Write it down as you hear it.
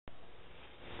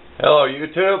Hello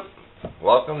YouTube,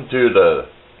 welcome to the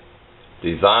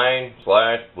design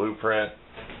 / blueprint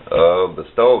of the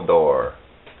stove door.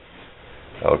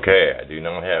 Okay, I do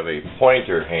not have a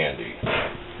pointer handy.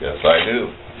 Yes I do.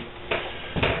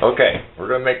 Okay, we're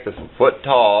going to make this a foot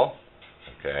tall.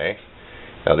 Okay,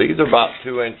 now these are about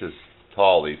 2 inches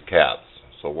tall, these caps.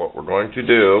 So what we're going to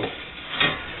do,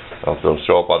 I don't know if it'll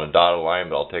show up on the dotted line,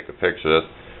 but I'll take a picture of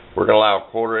this. We're going to allow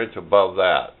a 1/4 inch above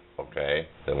that. Okay,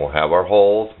 then we'll have our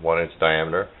holes 1 inch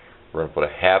diameter. We're going to put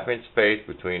a 1/2 inch space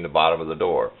between the bottom of the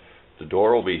door. The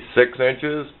door will be 6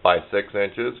 inches by 6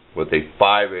 inches with a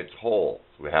 5 inch hole.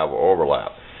 So we have an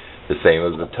overlap. The same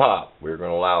as the top. We're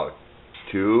going to allow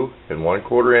 2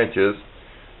 1/4 inches.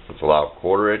 Let's allow a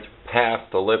 1/4 inch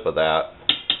past the lip of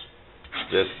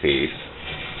this piece,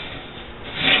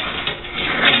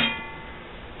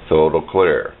 so it'll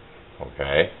clear.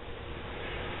 Okay.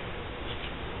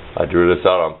 I drew this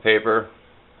out on paper.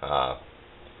 Not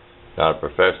a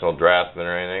professional draftsman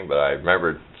or anything, but I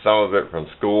remembered some of it from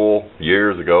school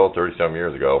years ago, 30-some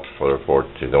years ago. Therefore,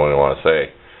 I don't even want to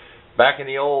say. Back in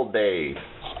the old days,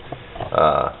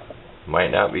 might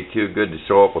not be too good to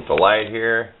show up with the light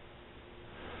here,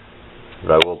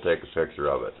 but I will take a picture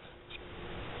of it.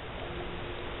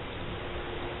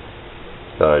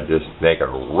 So I just make a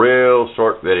real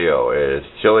short video. It's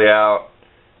chilly out.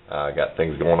 I got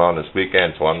things going on this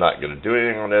weekend, so I'm not going to do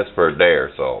anything on this for a day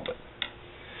or so. But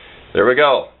there we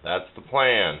go. That's the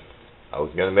plan. I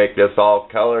was going to make this all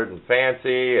colored and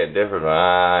fancy and different.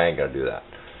 I ain't going to do that.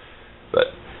 But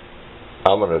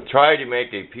I'm going to try to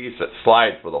make a piece that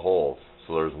slides for the holes.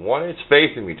 So there's 1 inch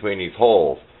spacing between these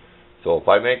holes. So if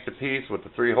I make the piece with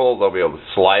the 3 holes, I'll be able to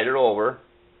slide it over.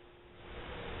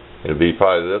 It'll be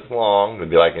probably this long. It'll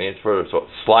be like 1 inch further, so it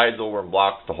slides over and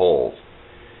blocks the holes.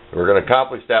 We're going to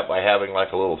accomplish that by having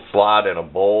like a little slot and a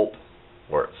bolt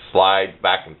where it slides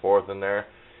back and forth in there.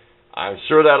 I'm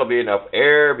sure that'll be enough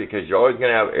air because you're always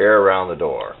going to have air around the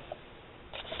door.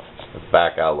 Let's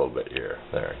back out a little bit here.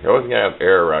 There. You're always going to have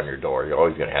air around your door. You're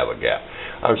always going to have a gap.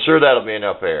 I'm sure that'll be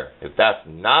enough air. If that's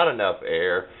not enough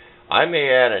air, I may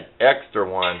add an extra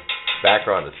one back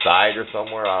on the side or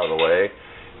somewhere out of the way,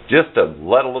 just to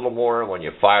let a little more in when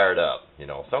you fire it up. You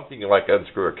know, something you like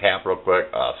unscrew a cap real quick,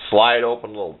 slide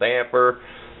open a little damper,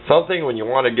 something when you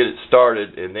want to get it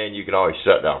started, and then you can always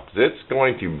shut it down, because it's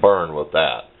going to burn with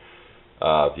that.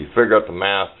 If you figure out the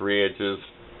math, 3 inches,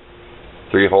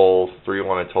 3 holes, 3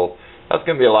 1 inch holes, that's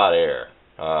going to be a lot of air.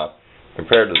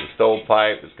 Compared to the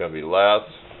stovepipe, it's going to be less.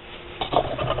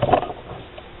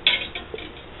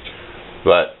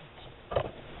 But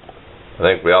I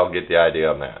think we all get the idea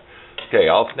on that. Okay,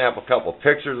 I'll snap a couple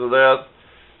pictures of this.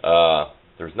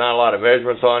 There's not a lot of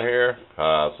measurements on here,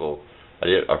 so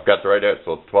I've got the right there.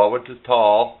 So it's 12 inches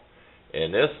tall,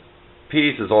 and this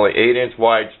piece is only 8 inch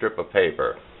wide strip of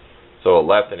paper. So it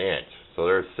left 1 inch. So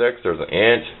there's 6, there's 1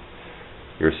 inch,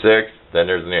 here's 6, then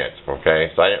there's 1 inch. Okay,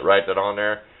 so I didn't write that on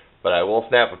there, but I will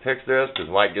snap a picture of this because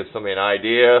it might give somebody an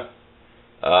idea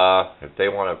if they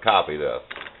want to copy this.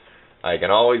 I can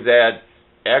always add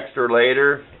extra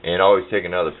later and always take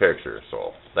another picture.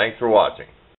 So thanks for watching.